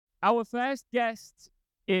Our first guest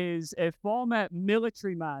is a former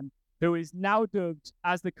military man who is now dubbed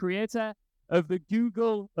as the creator of the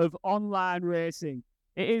Google of online racing.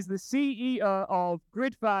 It is the CEO of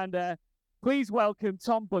Gridfinder. Please welcome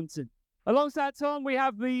Tom Bunton. Alongside Tom, we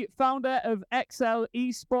have the founder of XL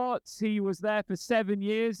Esports. He was there for 7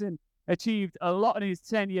 years and achieved a lot in his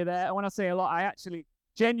tenure there. And when I say a lot, I actually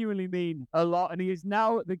genuinely mean a lot. And he is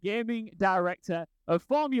now the gaming director of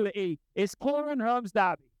Formula E. It's Kieran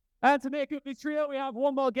Holmes-Darby. And to make up this trio, we have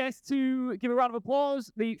one more guest to give a round of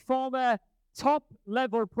applause. The former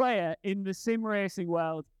top-level player in the sim racing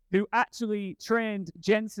world who actually trained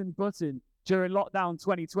Jenson Button during lockdown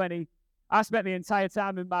 2020. I spent the entire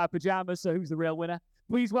time in my pajamas, so who's the real winner?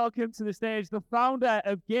 Please welcome to the stage the founder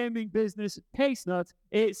of gaming business Pacenut.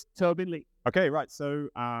 It's Tobin Lee. Okay, right. So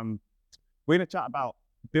we're going to chat about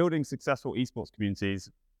building successful esports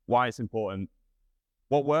communities, why it's important,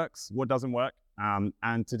 what works, what doesn't work.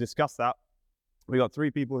 And to discuss that, we got three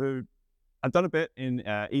people who have done a bit in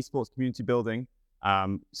esports community building.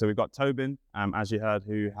 So we've got Tobin, as you heard,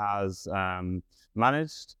 who has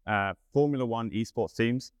managed Formula One esports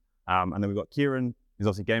teams. And then we've got Kieran, who's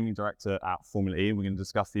obviously gaming director at Formula E. And we're going to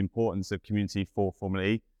discuss the importance of community for Formula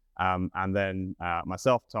E. And then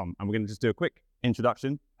myself, Tom, and we're going to just do a quick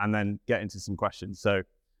introduction and then get into some questions. So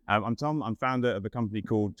I'm Tom. I'm founder of a company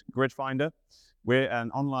called Gridfinder. We're an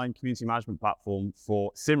online community management platform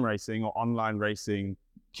for sim racing or online racing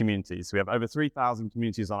communities. So we have over 3,000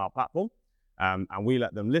 communities on our platform, and we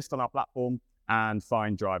let them list on our platform and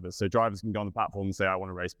find drivers. So drivers can go on the platform and say, I want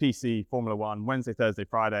to race PC, Formula One, Wednesday, Thursday,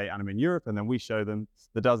 Friday, and I'm in Europe. And then we show them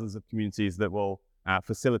the dozens of communities that will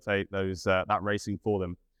facilitate those that racing for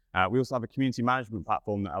them. We also have a community management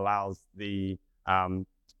platform that allows the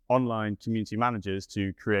online community managers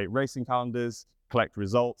to create racing calendars, collect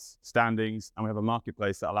results, standings, and we have a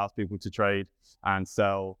marketplace that allows people to trade and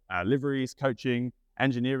sell liveries, coaching,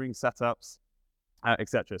 engineering setups,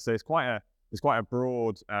 etc. So it's quite a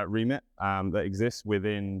broad remit that exists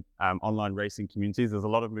within online racing communities. There's a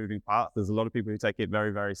lot of moving parts. There's a lot of people who take it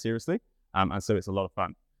very, very seriously, and so it's a lot of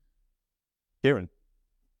fun. Kieran.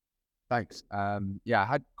 Thanks. Yeah, I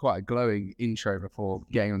had quite a glowing intro before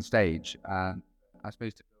getting on stage. I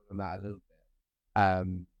suppose to build on that a little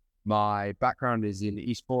bit. My background is in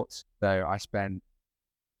esports, so I spent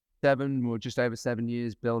just over 7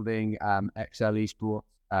 years building XL Esports,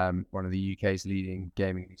 one of the UK's leading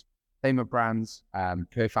gaming entertainment brands.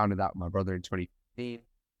 Co-founded that with my brother in 2015.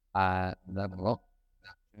 And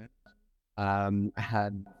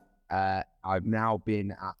I've now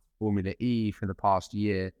been at Formula E for the past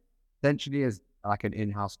year, essentially as like an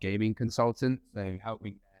in-house gaming consultant, so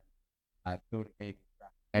helping build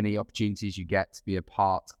any opportunities you get to be a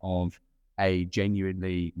part of a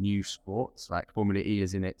genuinely new sport. Like Formula E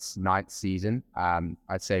is in its 9th season.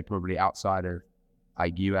 I'd say probably outside of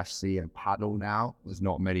like UFC and paddle now, there's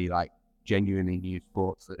not many like genuinely new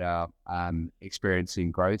sports that are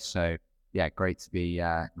experiencing growth. So yeah, great to be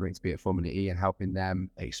at Formula E and helping them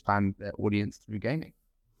expand their audience through gaming.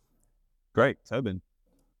 Great, Tobin.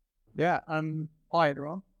 Yeah, hi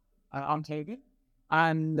everyone. I'm Tobin.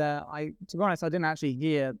 And to be honest, I didn't actually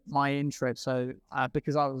hear my intro, so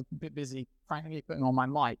because I was a bit busy, frankly, putting on my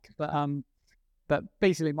mic. But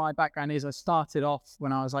basically, my background is I started off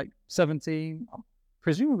when I was like 17.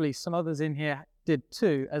 Presumably, some others in here did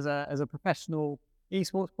too, as a professional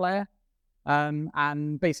esports player.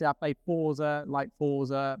 And basically, I played Forza.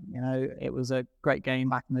 You know, it was a great game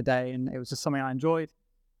back in the day, and it was just something I enjoyed.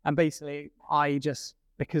 And basically,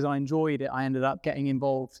 because I enjoyed it, I ended up getting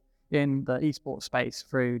involved in the esports space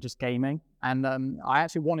through just gaming. And I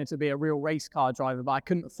actually wanted to be a real race car driver, but I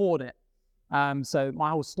couldn't afford it. So my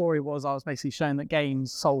whole story was I was basically showing that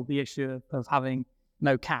games solved the issue of having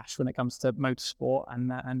no cash when it comes to motorsport,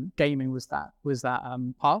 and gaming was that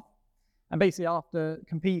path. And basically after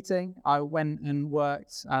competing, I went and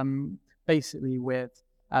worked basically with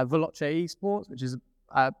Veloce Esports, which is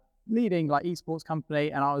a leading like esports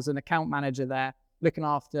company, and I was an account manager there, looking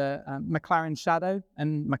after McLaren Shadow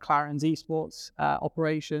and McLaren's esports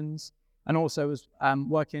operations, and also was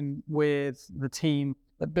working with the team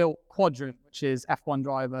that built Quadrant, which is F1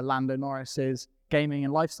 driver Lando Norris's gaming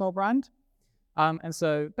and lifestyle brand. And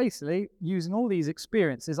so basically, using all these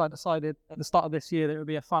experiences, I decided at the start of this year that it would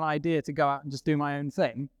be a fun idea to go out and just do my own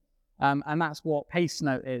thing. And that's what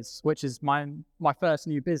Pacenut is, which is my first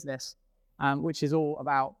new business, which is all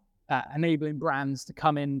about enabling brands to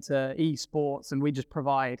come into esports, and we just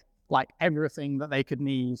provide like everything that they could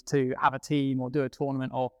need to have a team or do a tournament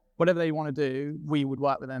or whatever they want to do. We would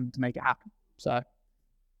work with them to make it happen. So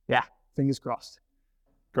yeah, fingers crossed.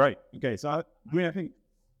 Great. Okay, so I think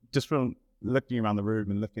just from looking around the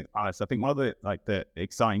room and looking at Alice, I think one of the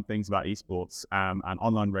exciting things about esports and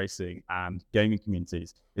online racing and gaming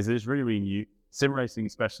communities is that it's really, really new. Sim racing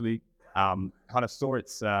especially kind of saw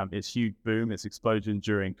its huge boom, its explosion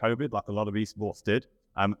during COVID, like a lot of esports did.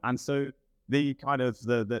 And so the kind of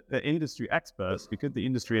the industry experts, because the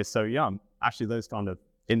industry is so young, actually those kind of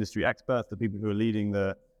industry experts, the people who are leading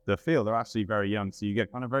the field, are actually very young. So you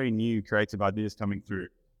get kind of very new creative ideas coming through,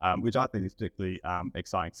 which I think is particularly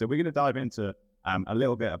exciting. So we're going to dive into a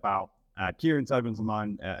little bit about Kieran Tobin's and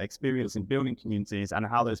mine experience in building communities and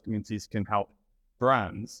how those communities can help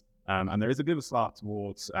brands. And there is a bit of a slant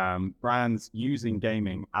towards brands using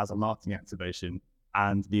gaming as a marketing activation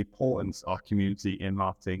and the importance of community in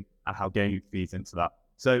marketing and how gaming feeds into that.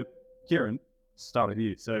 So Kieran, start with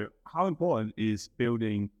you. So how important is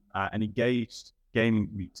building an engaged gaming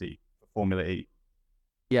community for Formula E?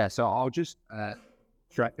 Yeah, so I'll just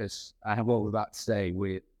track this what we're about to say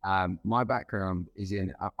with my background is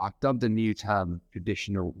in, I've dubbed a new term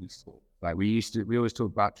traditional esports. Like we always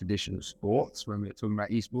talk about traditional sports when we're talking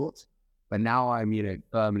about esports, but now I'm,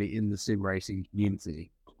 firmly in the sim racing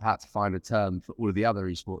community. I had to find a term for all of the other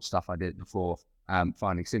esports stuff I did before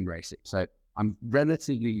finding sim racing. So I'm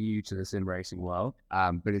relatively new to the sim racing world,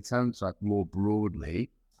 but in terms of more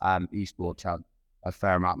broadly, esports have a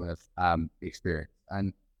fair amount of experience.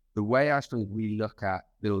 And the way I suppose we look at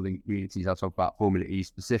building communities, I'll talk about Formula E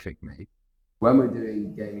specifically. When we're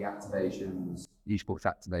doing gaming activations, esports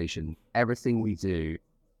activation, everything we do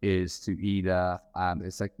is to either,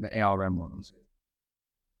 it's like the ARM ones,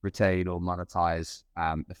 retain or monetize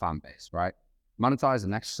the fan base, right? Monetize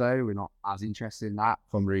and necessary, we're not as interested in that.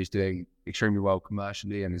 Formula E is doing extremely well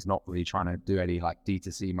commercially and is not really trying to do any like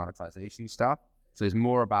D2C monetization stuff. So it's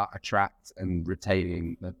more about attract and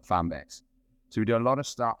retaining the fan base. So we do a lot of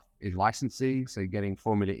stuff in licensing, so getting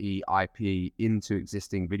Formula E IP into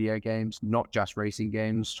existing video games, not just racing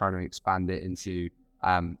games, trying to expand it into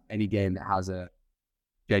any game that has a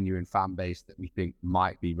genuine fan base that we think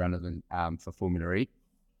might be relevant for Formula E.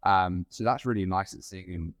 So that's really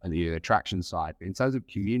licensing and the attraction side. But in terms of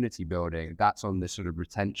community building, that's on the sort of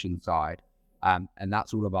retention side. And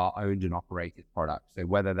that's all of our owned and operated products. So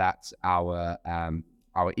whether that's our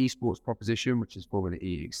esports proposition, which is Formula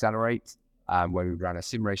E Accelerate, where we run a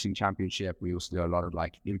sim racing championship, we also do a lot of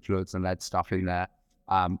like influencer-led stuff in there,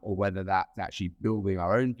 or whether that's actually building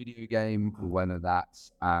our own video game, or whether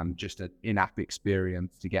that's just an in-app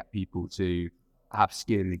experience to get people to have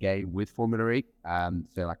skin in the game with Formula E,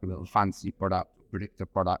 so like a little fantasy product, predictor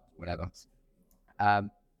product, whatever.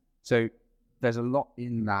 So there's a lot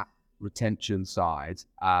in that retention side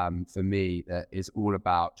for me that is all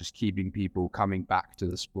about just keeping people coming back to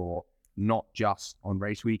the sport, not just on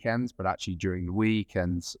race weekends, but actually during the week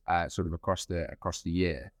and sort of across the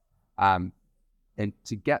year. And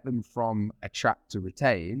to get them from attract to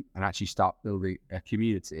retain and actually start building a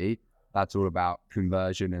community, that's all about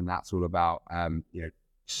conversion, and that's all about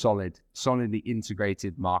solidly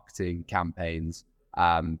integrated marketing campaigns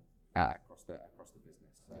across the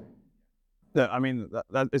business. So. Yeah, I mean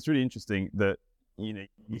that it's really interesting that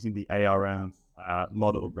using the ARM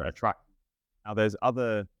model for attract. Now there's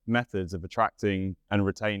other methods of attracting and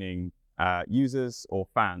retaining users or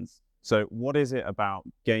fans. So what is it about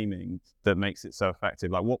gaming that makes it so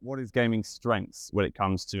effective? Like what is gaming's strengths when it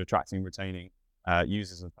comes to attracting and retaining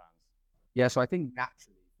users and fans? Yeah, so I think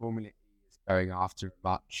naturally Formula E is going after a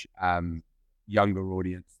much younger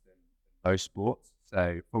audience than most sports.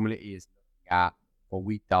 So Formula E is looking at what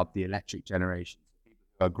we dub the electric generation, people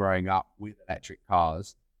who are growing up with electric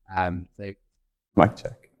cars. Mic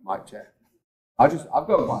check. I've got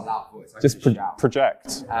quite a loud voice. Just project.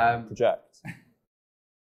 Project.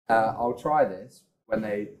 I'll try this when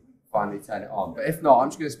they finally turn it on, but if not, I'm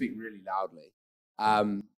just going to speak really loudly.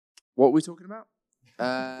 What were we talking about?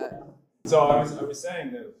 So I was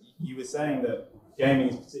saying that you were saying that gaming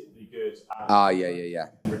is particularly good at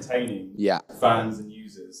retaining fans and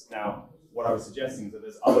users. Now, what I was suggesting is that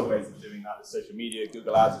there's other ways of doing that with social media,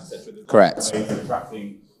 Google Ads, etc. There's Correct. Ways of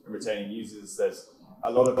attracting and retaining users. There's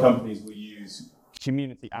a lot of companies will use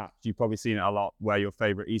community apps. You've probably seen it a lot where your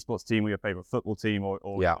favorite esports team or your favorite football team or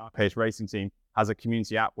page racing team has a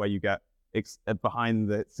community app where you get behind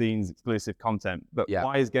the scenes exclusive content. But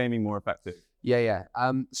why is gaming more effective?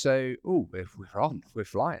 So, we're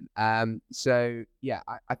flying. I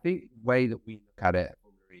think the way that we look at it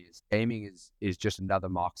is gaming is just another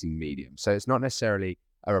marketing medium. So it's not necessarily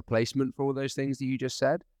a replacement for all those things that you just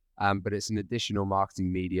said, but it's an additional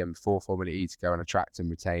marketing medium for Formula E to go and attract and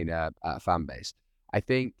retain a fan base. I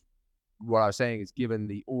think what I was saying is, given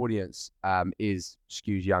the audience is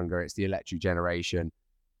skews younger, it's the electric generation,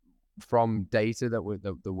 from data that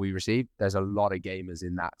we receive, there's a lot of gamers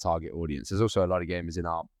in that target audience. There's also a lot of gamers in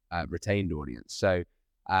our retained audience. So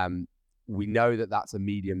we know that that's a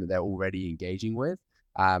medium that they're already engaging with.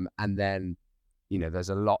 And then, there's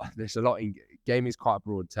a lot in gaming is quite a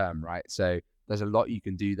broad term, right? So there's a lot you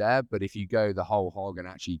can do there, but if you go the whole hog and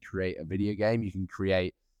actually create a video game, you can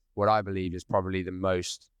create what I believe is probably the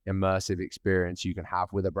most immersive experience you can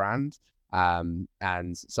have with a brand.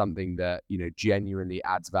 And something that, genuinely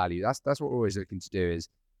adds value. That's what we're always looking to do. Is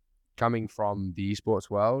coming from the esports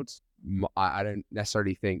world, I don't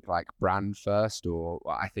necessarily think like brand first, or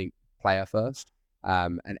I think player first.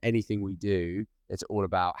 And anything we do, it's all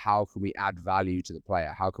about how can we add value to the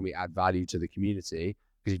player? How can we add value to the community?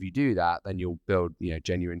 Because if you do that, then you'll build,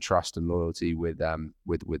 genuine trust and loyalty with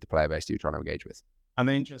the player base that you're trying to engage with. And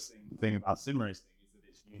the interesting thing about sim racing is that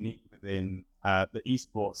it's unique within the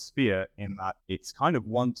esports sphere in that it's kind of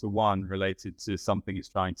one-to-one related to something it's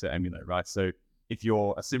trying to emulate, right? So if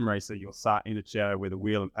you're a sim racer, you're sat in a chair with a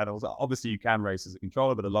wheel and pedals. Obviously, you can race as a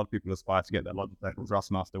controller, but a lot of people aspire to get their Logitech or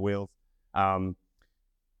Thrustmaster wheels.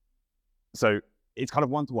 So it's kind of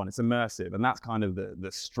one-to-one. It's immersive, and that's kind of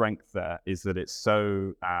the strength there, is that it's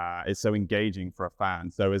so engaging for a fan.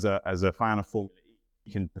 So as a fan of Formula E,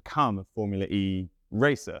 you can become a Formula E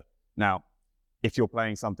racer. Now, if you're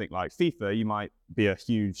playing something like FIFA, you might be a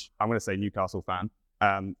huge, I'm going to say Newcastle fan,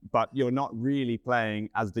 but you're not really playing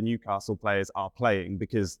as the Newcastle players are playing,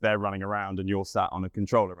 because they're running around and you're sat on a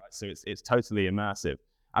controller, right? So it's totally immersive.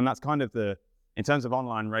 And that's kind of in terms of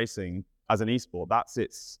online racing as an esport, that's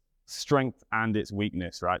its strength and its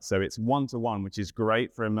weakness, right? So it's one-to-one, which is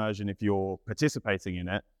great for immersion if you're participating in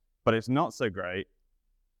it, but it's not so great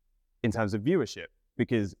in terms of viewership,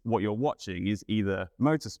 because what you're watching is either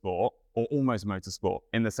motorsport or almost motorsport,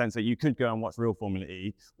 in the sense that you could go and watch real Formula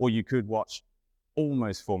E, or you could watch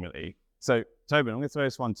almost Formula E. So, Tobin, I'm going to throw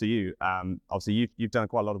this one to you. Obviously, you've done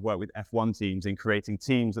quite a lot of work with F1 teams in creating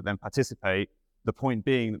teams that then participate. The point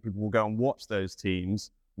being that people will go and watch those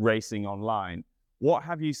teams racing online. What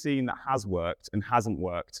have you seen that has worked and hasn't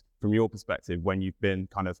worked from your perspective when you've been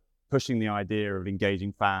kind of pushing the idea of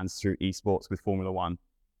engaging fans through esports with Formula One?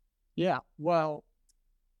 Yeah, well,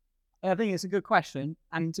 I think it's a good question.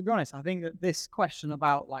 And to be honest, I think that this question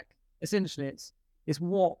about, like, essentially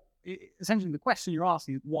essentially the question you're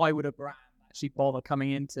asking is, why would a brand actually bother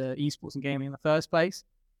coming into esports and gaming in the first place?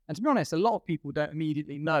 And to be honest, a lot of people don't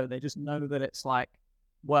immediately know. They just know that it's like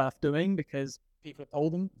worth doing because people have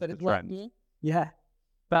told them that it's worth doing. Yeah.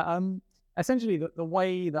 But essentially the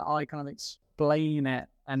way that I kind of explain it,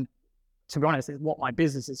 and to be honest, is what my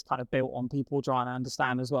business is kind of built on, people trying to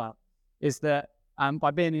understand as well, is that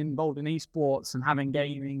by being involved in esports and having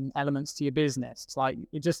gaming elements to your business, it's like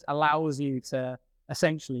it just allows you to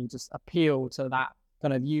essentially just appeal to that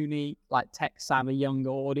kind of unique, like tech savvy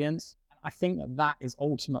younger audience. I think that is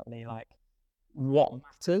ultimately like what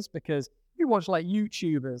matters, because if you watch like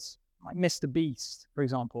YouTubers like Mr. Beast, for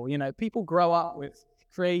example, people grow up with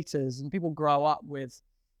creators and people grow up with,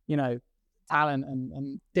 talent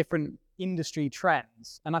and different industry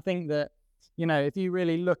trends. And I think that, if you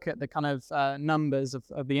really look at the kind of numbers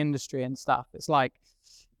of the industry and stuff, it's like,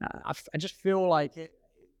 I just feel like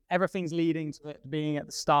everything's leading to it being at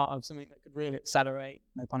the start of something that could really accelerate,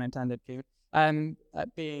 no pun intended, being,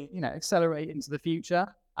 accelerate into the future.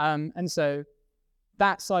 And so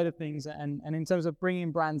that side of things, and in terms of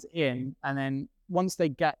bringing brands in, and then once they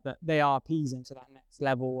get that they are appeasing to that next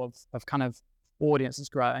level of kind of audience that's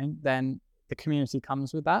growing, then the community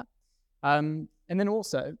comes with that. And then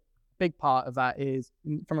also, big part of that is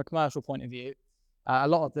from a commercial point of view, a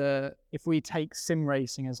lot of if we take sim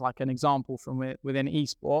racing as like an example from within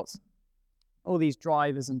esports, all these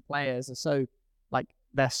drivers and players are so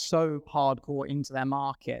they're so hardcore into their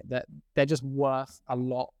market that they're just worth a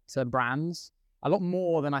lot to brands, a lot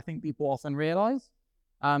more than I think people often realize.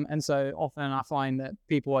 And so often I find that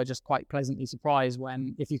people are just quite pleasantly surprised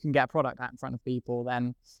if you can get a product out in front of people,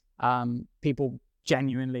 then people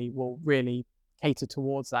genuinely will really cater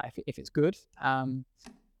towards that if it's good.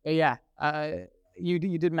 But yeah, you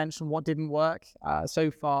did mention what didn't work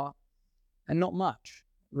so far, and not much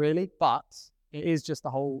really, but it is just the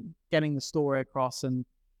whole getting the story across, and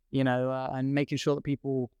and making sure that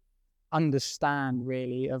people understand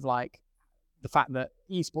really of like the fact that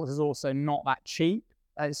esports is also not that cheap.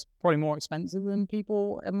 It's probably more expensive than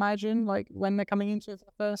people imagine, like when they're coming into it for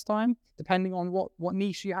the first time, depending on what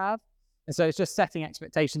niche you have. And so it's just setting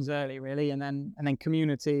expectations early, really, and then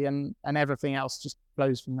community and everything else just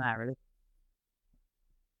flows from there, really.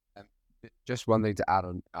 Just one thing to add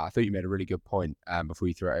on, I thought you made a really good point before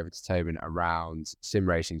you throw it over to Tobin around sim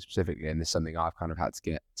racing specifically, and this is something I've kind of had to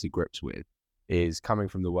get to grips with, is coming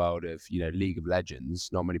from the world of, League of Legends.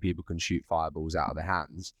 Not many people can shoot fireballs out of their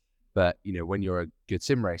hands. But, when you're a good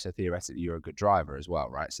sim racer, theoretically, you're a good driver as well,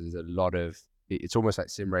 right? So there's a lot of, it's almost like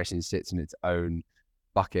sim racing sits in its own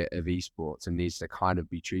bucket of esports and needs to kind of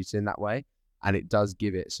be treated in that way. And it does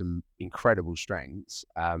give it some incredible strengths,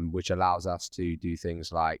 which allows us to do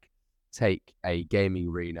things like take a gaming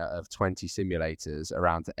arena of 20 simulators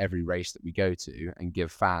around to every race that we go to and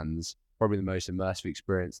give fans probably the most immersive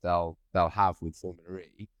experience they'll have with Formula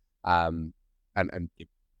E, and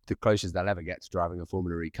the closest they'll ever get to driving a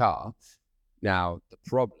Formula E car. Now, the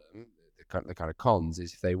problem, the kind of cons,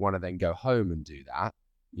 is if they want to then go home and do that,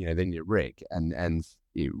 then you rig and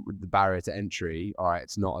the barrier to entry. All right,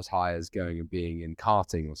 it's not as high as going and being in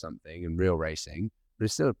karting or something and real racing, but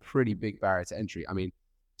it's still a pretty big barrier to entry. I mean,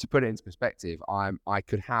 to put it into perspective, I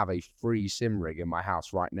could have a free sim rig in my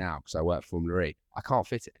house right now because I work for Formula E. I can't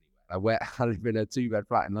fit it anywhere. I live in a 2-bed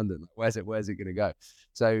flat in London. Where's it going to go?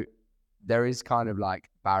 So there is kind of like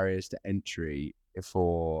barriers to entry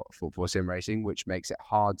for sim racing, which makes it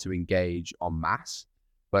hard to engage en masse.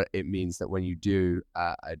 But it means that when you do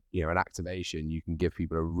an activation, you can give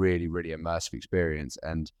people a really, really immersive experience,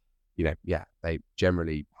 and they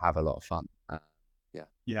generally have a lot of fun.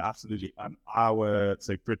 Yeah, absolutely.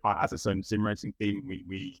 So Gridfire has its own sim racing team.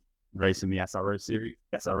 We race in the SRO series,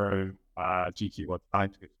 SRO GQ.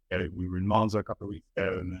 We were in Monza a couple of weeks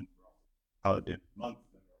ago, and then Paladin in a month.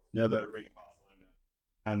 Another ring Barcelona,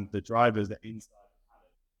 and the drivers are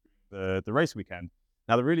inside the race weekend.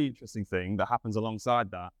 Now, the really interesting thing that happens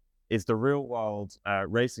alongside that is the real world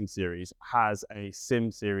racing series has a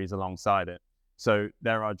sim series alongside it. So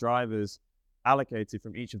there are drivers allocated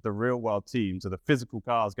from each of the real world teams, or the physical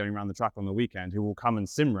cars going around the track on the weekend, who will come and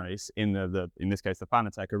sim race in in this case, the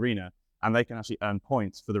Fanatec arena, and they can actually earn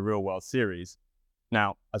points for the real world series.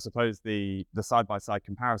 Now, I suppose the side-by-side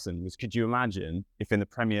comparison was, could you imagine if in the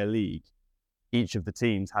Premier League, each of the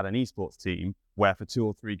teams had an esports team where for 2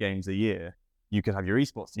 or 3 games a year, you could have your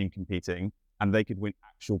esports team competing and they could win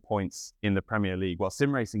actual points in the Premier League? Well,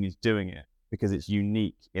 sim racing is doing it because it's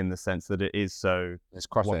unique in the sense that it is so... There's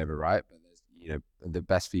crossover, right? But there's, the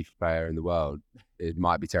best FIFA player in the world, it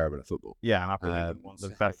might be terrible at footbtle. Yeah, and I probably want the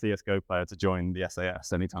best CSGO player to join the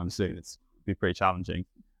SAS anytime soon. It'd be pretty challenging.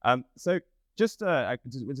 So just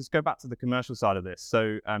go back to the commercial side of this.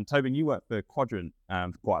 So, Tobin, you worked for Quadrant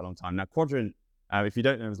for quite a long time. Now, Quadrant, if you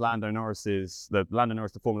don't know, is Lando Norris,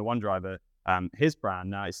 the Formula One driver. His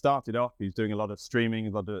brand. Now, it started off, he was doing a lot of streaming,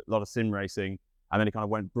 a lot of sim racing, and then he kind of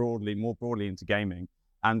went more broadly into gaming.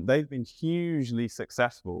 And they've been hugely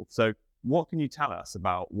successful. So what can you tell us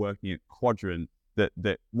about working at Quadrant?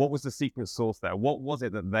 What was the secret sauce there? What was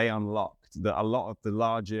it that they unlocked that a lot of the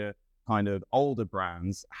larger kind of older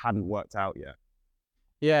brands hadn't worked out yet?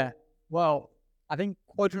 Yeah, well, I think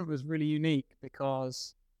Quadrant was really unique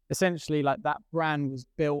because essentially, like, that brand was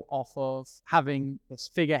built off of having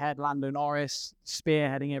this figurehead, Lando Norris,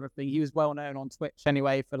 spearheading everything. He was well known on Twitch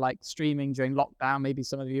anyway for like streaming during lockdown. Maybe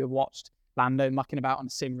some of you have watched Lando mucking about on a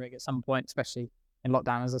sim rig at some point, especially in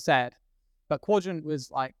lockdown, as I said. But Quadrant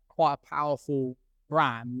was like quite a powerful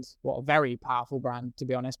brand, a very powerful brand, to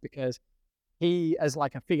be honest, because he, as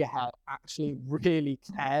like a figurehead, actually really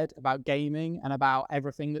cared about gaming and about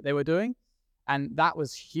everything that they were doing. And that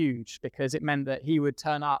was huge because it meant that he would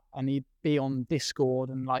turn up and he'd be on Discord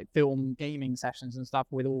and like film gaming sessions and stuff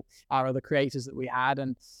with all our other creators that we had.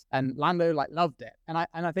 And Lando like loved it. And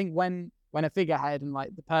I think when a figurehead and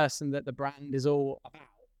like the person that the brand is all about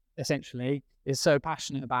essentially is so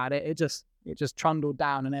passionate about it, it just trundled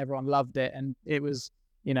down and everyone loved it. And it was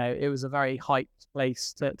a very hyped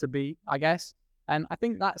place to be, I guess. And I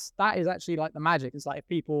think that is actually like the magic. It's like if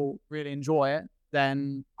people really enjoy it,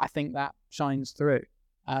 then I think that shines through.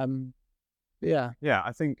 Yeah,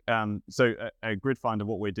 I think so at Gridfinder,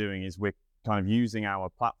 what we're doing is we're kind of using our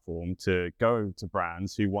platform to go to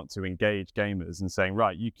brands who want to engage gamers and saying,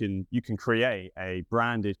 right, you can create a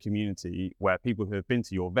branded community where people who have been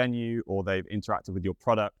to your venue or they've interacted with your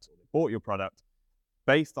product or bought your product,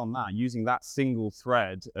 based on that, using that single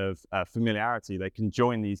thread of familiarity, they can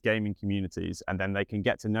join these gaming communities and then they can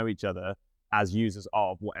get to know each other as users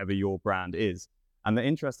of whatever your brand is. And the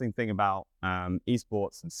interesting thing about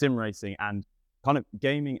esports and sim racing and kind of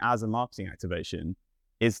gaming as a marketing activation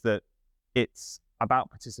is that it's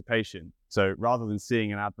about participation. So rather than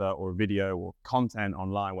seeing an advert or a video or content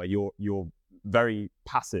online where you're very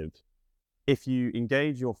passive, if you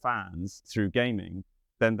engage your fans through gaming,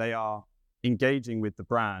 then they are engaging with the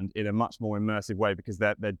brand in a much more immersive way because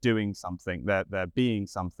they're doing something, they're being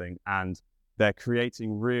something, and they're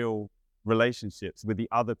creating real relationships with the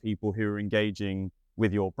other people who are engaging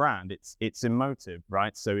with your brand. It's emotive,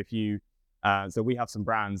 right? So if you So we have some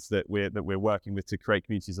brands that we're working with to create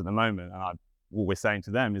communities at the moment. And what we're saying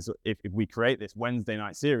to them is, if we create this Wednesday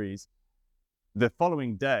night series, the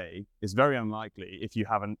following day is very unlikely, if you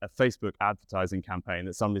have a Facebook advertising campaign,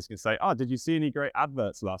 that somebody's going to say, "Oh, did you see any great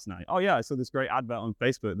adverts last night? Oh yeah, I saw this great advert on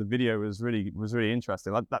Facebook. The video was really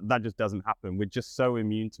interesting." That just doesn't happen. We're just so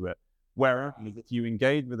immune to it. Whereas if you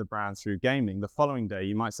engage with a brand through gaming, the following day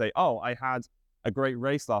you might say, "Oh, I had a great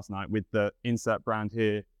race last night with the insert brand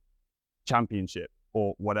here championship,"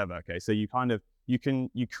 or whatever. Okay, so you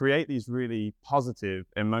create these really positive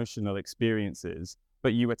emotional experiences,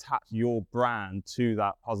 but you attach your brand to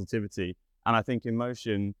that positivity. And I think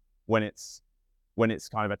emotion, when it's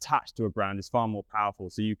kind of attached to a brand, is far more powerful.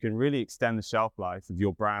 So you can really extend the shelf life of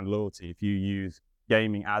your brand loyalty if you use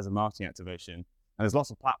gaming as a marketing activation. And there's lots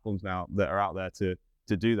of platforms now that are out there to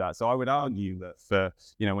do that. So I would argue that for,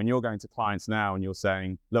 when you're going to clients now and you're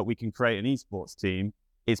saying, "Look, we can create an esports team,"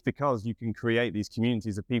 it's because you can create these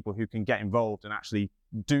communities of people who can get involved and actually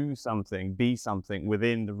do something, be something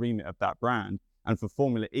within the remit of that brand. And for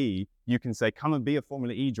Formula E, you can say, "Come and be a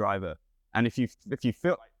Formula E driver." And if you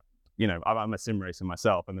feel like, I'm a sim racer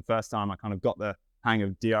myself, and the first time I kind of got the hang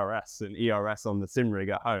of DRS and ERS on the sim rig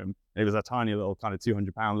at home, it was a tiny little kind of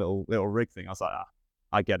 200-pound little rig thing. I was like,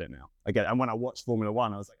 I get it now. I get it. And when I watched Formula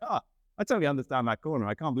One, I was like, I totally understand that corner.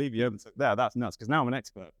 I can't believe you overtook there. That's nuts, because now I'm an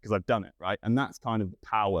expert because I've done it, right? And that's kind of the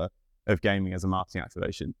power of gaming as a marketing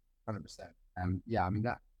activation. 100%. Yeah, I mean,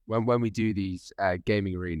 that when we do these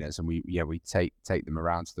gaming arenas and we take them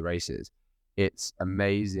around to the races, it's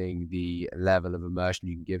amazing the level of immersion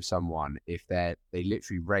you can give someone if they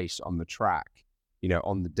literally race on the track,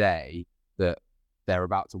 on the day that they're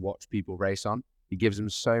about to watch people race on. It gives them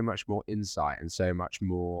so much more insight and so much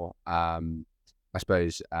more, I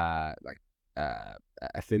suppose,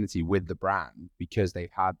 affinity with the brand, because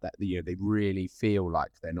they've had that, they really feel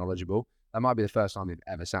like they're knowledgeable. That might be the first time they've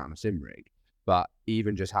ever sat on a sim rig, but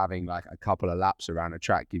even just having like a couple of laps around a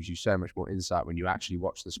track gives you so much more insight when you actually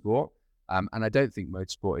watch the sport. And I don't think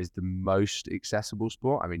motorsport is the most accessible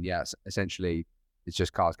sport. I mean, yes, essentially it's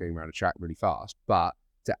just cars going around a track really fast, but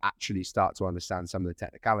to actually start to understand some of the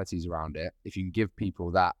technicalities around it, if you can give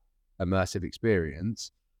people that immersive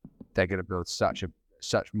experience, they're going to build such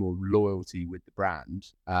more loyalty with the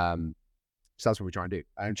brand. So that's what we try and do,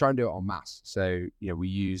 and try and do it en masse. So we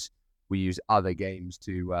use other games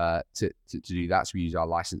to do that. So we use our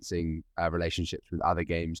licensing relationships with other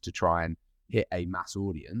games to try and hit a mass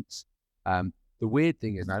audience. The weird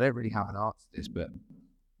thing is, and I don't really have an answer to this, but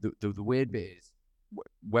the weird bit is,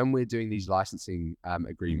 when we're doing these licensing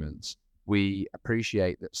agreements, we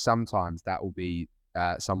appreciate that sometimes that will be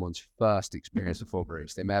someone's first experience of Formula E.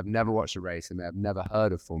 They may have never watched a race, they may have never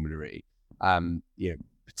heard of Formula E.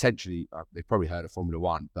 Potentially they've probably heard of Formula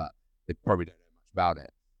One, but they probably don't know much about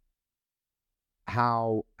it.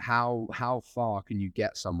 How far can you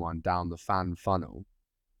get someone down the fan funnel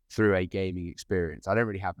through a gaming experience? I don't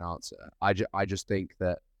really have an answer. I just think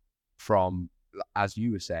that, from, as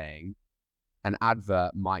you were saying, an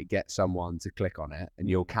advert might get someone to click on it, and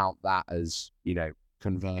you'll count that as,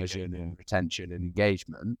 conversion and retention and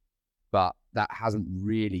engagement, but that hasn't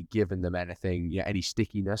really given them anything, any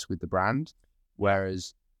stickiness with the brand.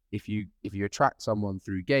 Whereas if you attract someone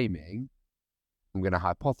through gaming, I'm going to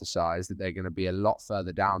hypothesize that they're going to be a lot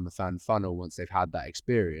further down the fan funnel once they've had that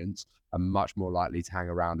experience, and much more likely to hang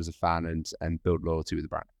around as a fan and build loyalty with the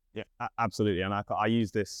brand. Yeah, absolutely. And I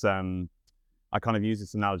use this, I kind of use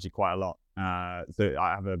this analogy quite a lot. So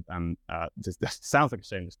I have this sounds like a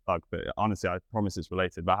shameless plug, but honestly, I promise it's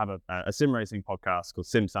related. But I have a sim racing podcast called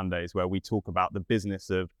Sim Sundays, where we talk about the business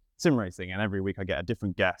of sim racing. And every week I get a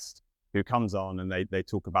different guest who comes on, and they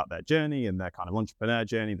talk about their journey and their kind of entrepreneur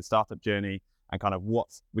journey, the startup journey, and kind of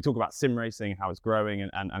we talk about sim racing, how it's growing,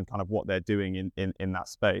 and kind of what they're doing in that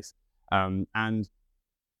space. And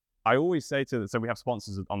I always say so we have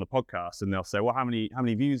sponsors on the podcast, and they'll say, "Well, how many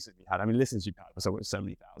views have you had? How many listens have you had?" So it's so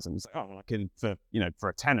many thousand. It's like, "Oh, well, I can, for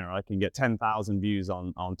a tenner, I can get 10,000 views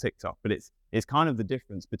on TikTok." But it's kind of the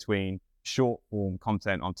difference between short form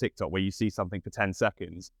content on TikTok, where you see something for 10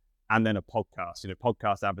 seconds, and then a podcast.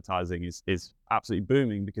 Podcast advertising is absolutely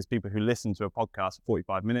booming, because people who listen to a podcast for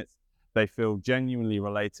 45 minutes, they feel genuinely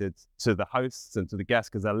related to the hosts and to the guests,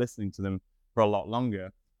 because they're listening to them for a lot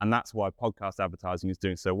longer. And that's why podcast advertising is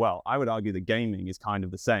doing so well. I would argue that gaming is kind of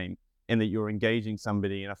the same, in that you're engaging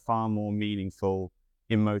somebody in a far more meaningful,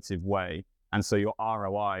 emotive way. And so your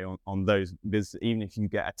ROI on those, even if you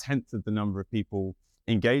get a tenth of the number of people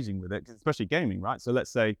engaging with it, especially gaming, right? So let's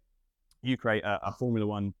say you create a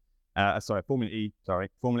Formula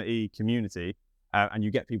E community, and you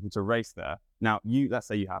get people to race there. Now, let's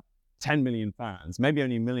say you have 10 million fans, maybe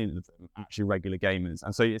only 1 million of them actually regular gamers.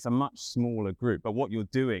 And so it's a much smaller group. But what you're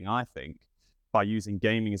doing, I think, by using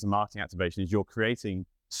gaming as a marketing activation is you're creating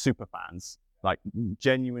super fans. Like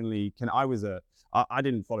genuinely, I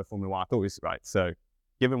didn't follow Formula One. I thought it was right. So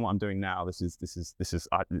given what I'm doing now, it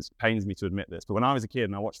pains me to admit this. But when I was a kid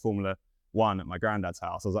and I watched Formula One at my granddad's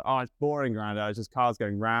house, I was like, oh, it's boring, granddad. It's just cars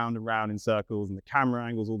going round and round in circles and the camera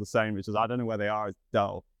angles all the same, which is, I don't know where they are. It's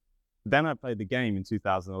dull. Then I played the game in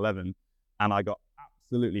 2011 and I got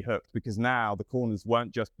absolutely hooked, because now the corners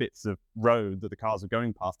weren't just bits of road that the cars were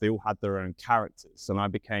going past. They all had their own characters. And I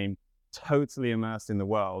became totally immersed in the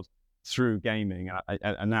world through gaming.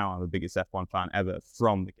 And now I'm the biggest F1 fan ever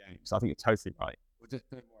from the game. So I think you're totally right. Well, just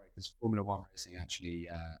don't worry, because Formula One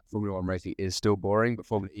racing is still boring, but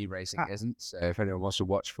Formula E racing isn't. So if anyone wants to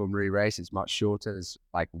watch Formula E race, it's much shorter. There's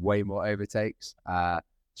like way more overtakes.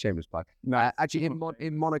 Shameless plug. Actually,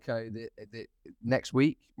 in Monaco, the next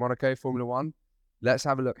week, Monaco Formula One, let's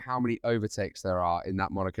have a look how many overtakes there are in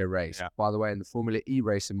that Monaco race. Yeah. By the way, in the Formula E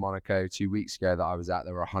race in Monaco 2 weeks ago that I was at,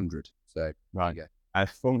 there were 100. So right.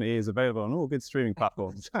 Formula E is available on all good streaming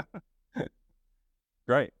platforms.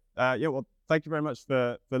 Great. Well, thank you very much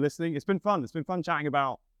for listening. It's been fun. It's been fun chatting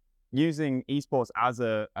about using esports as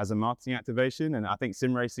a marketing activation. And I think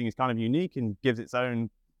sim racing is kind of unique and gives its own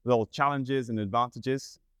little challenges and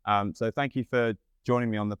advantages. So thank you for joining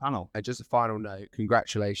me on the panel. Just a final note,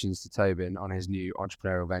 congratulations to Tobin on his new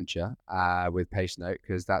entrepreneurial venture with PaceNote,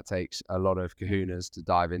 because that takes a lot of kahunas to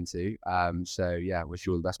dive into. So yeah, wish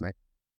you all the best, mate.